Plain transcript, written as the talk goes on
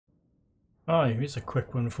Oh, here's a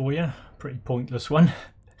quick one for you. Pretty pointless one.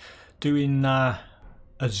 Doing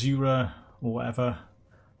Azura or whatever,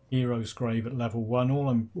 Hero's Grave at level 1.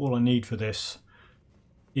 All I need for this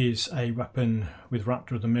is a weapon with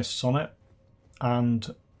Raptor of the Mists on it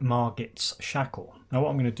and Margit's Shackle. Now what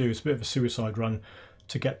I'm going to do is a bit of a suicide run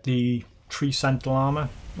to get the Tree Sentinel armour.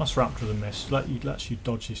 That's Raptor of the Mists. Lets you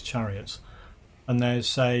dodge his chariots. And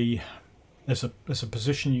there's a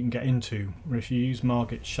position you can get into where if you use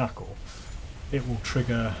Margit's Shackle, it will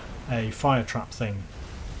trigger a fire trap thing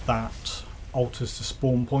that alters the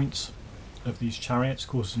spawn points of these chariots,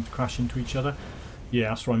 causes them to crash into each other. Yeah,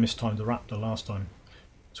 that's where I mistimed the Raptor last time.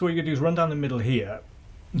 So what you're going to do is run down the middle here,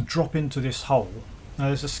 and drop into this hole. Now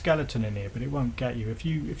there's a skeleton in here, but it won't get you. If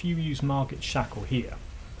you use Margit's Shackle here,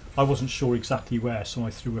 I wasn't sure exactly where, so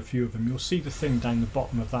I threw a few of them. You'll see the thing down the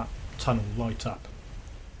bottom of that tunnel light up.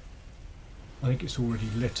 I think it's already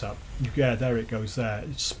lit up. Yeah, there it goes there.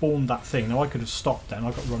 It spawned that thing. Now I could have stopped then,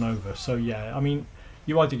 I got run over. So yeah, I mean,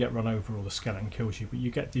 you either get run over or the skeleton kills you, but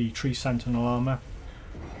you get the Tree Sentinel armour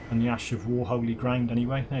and the Ash of War Holy Ground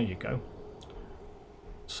anyway. There you go.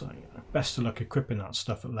 So yeah, best of luck equipping that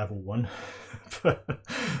stuff at level 1.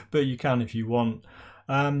 but you can if you want.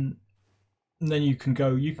 And then you can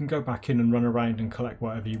go back in and run around and collect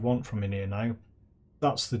whatever you want from in here now.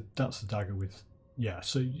 That's the dagger with, yeah,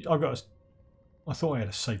 so I thought I had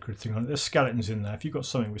a sacred thing on it. There's skeletons in there. If you've got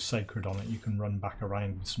something with sacred on it, you can run back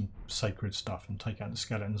around with some sacred stuff and take out the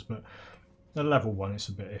skeletons. But at level 1, it's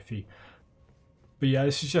a bit iffy. But yeah,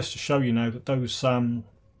 this is just to show you now that those,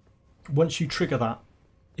 once you trigger that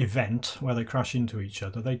event where they crash into each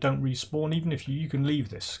other, they don't respawn. Even if you can leave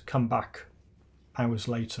this, come back hours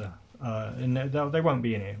later, and they won't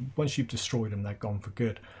be in here. Once you've destroyed them, they're gone for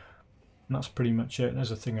good. And that's pretty much it. There's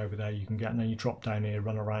a thing over there you can get, and then you drop down here,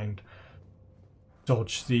 run around,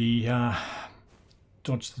 dodge the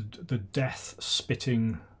death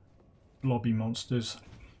spitting blobby monsters.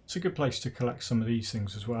 It's a good place to collect some of these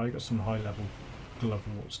things as well. I got some high level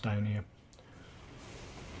gloveworts down here.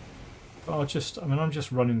 But I'm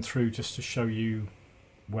just running through just to show you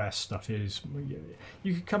where stuff is.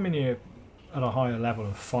 You could come in here at a higher level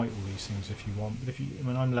and fight all these things if you want. But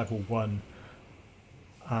I'm level 1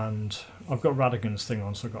 and I've got Radagon's thing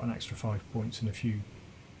on, so I've got an extra 5 points and a few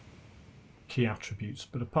key attributes.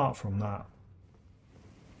 But apart from that,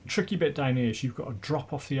 the tricky bit down here is you've got to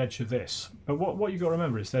drop off the edge of this. But what you've got to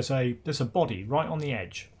remember is there's a body right on the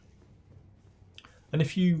edge, and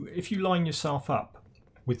if you line yourself up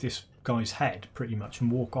with this guy's head pretty much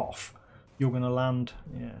and walk off, you're going to land,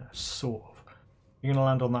 yeah, sort of. You're going to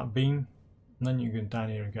land on that beam, and then you can down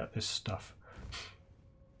here and get this stuff.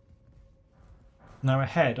 Now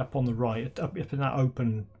ahead, up on the right, up in that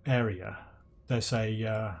open area, there's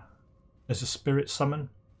a spirit summon.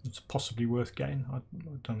 It's possibly worth getting. I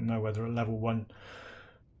don't know whether at level 1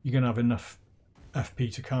 you're going to have enough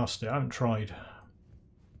FP to cast it. I haven't tried.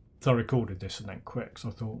 So I recorded this and then quit, so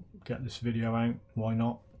I thought, get this video out, why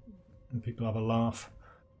not? And people have a laugh.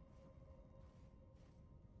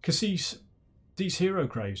 Because these hero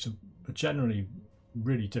graves are generally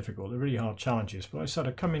really difficult. They're really hard challenges. But like I said,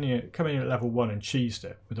 I come in here at level 1 and cheesed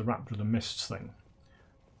it with the Raptor of the Mists thing.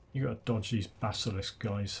 You got to dodge these basilisk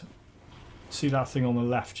guys. See that thing on the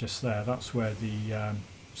left just there? That's where the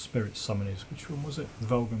spirit summon is. Which one was it?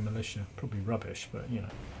 Vulgar Militia. Probably rubbish, but you know.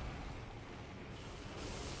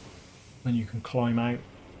 Then you can climb out.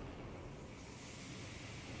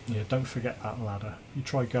 Yeah, don't forget that ladder. You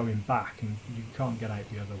try going back and you can't get out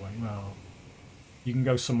the other way. Well, you can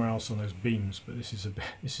go somewhere else on those beams, but this is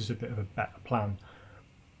a bit of a better plan.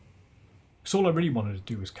 Because all I really wanted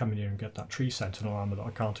to do was come in here and get that Tree Sentinel armour that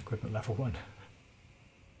I can't equip at level 1.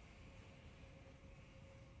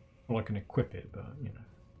 Well, I can equip it, but you know,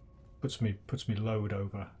 puts me load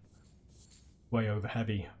over, way over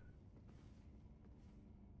heavy.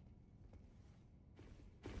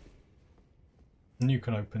 And you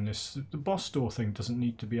can open this. The boss door thing doesn't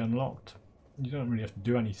need to be unlocked. You don't really have to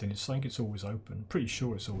do anything. It's like it's always open. Pretty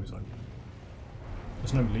sure it's always open.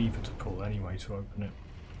 There's no lever to pull anyway to open it.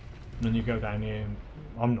 And then you go down here. And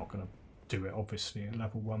I'm not going to do it obviously at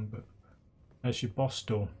level 1, but there's your boss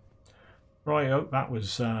door. Right, I hope that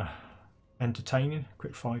was entertaining.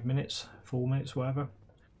 Quick 5 minutes, 4 minutes, whatever.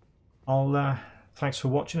 Thanks for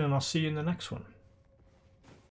watching, and I'll see you in the next one.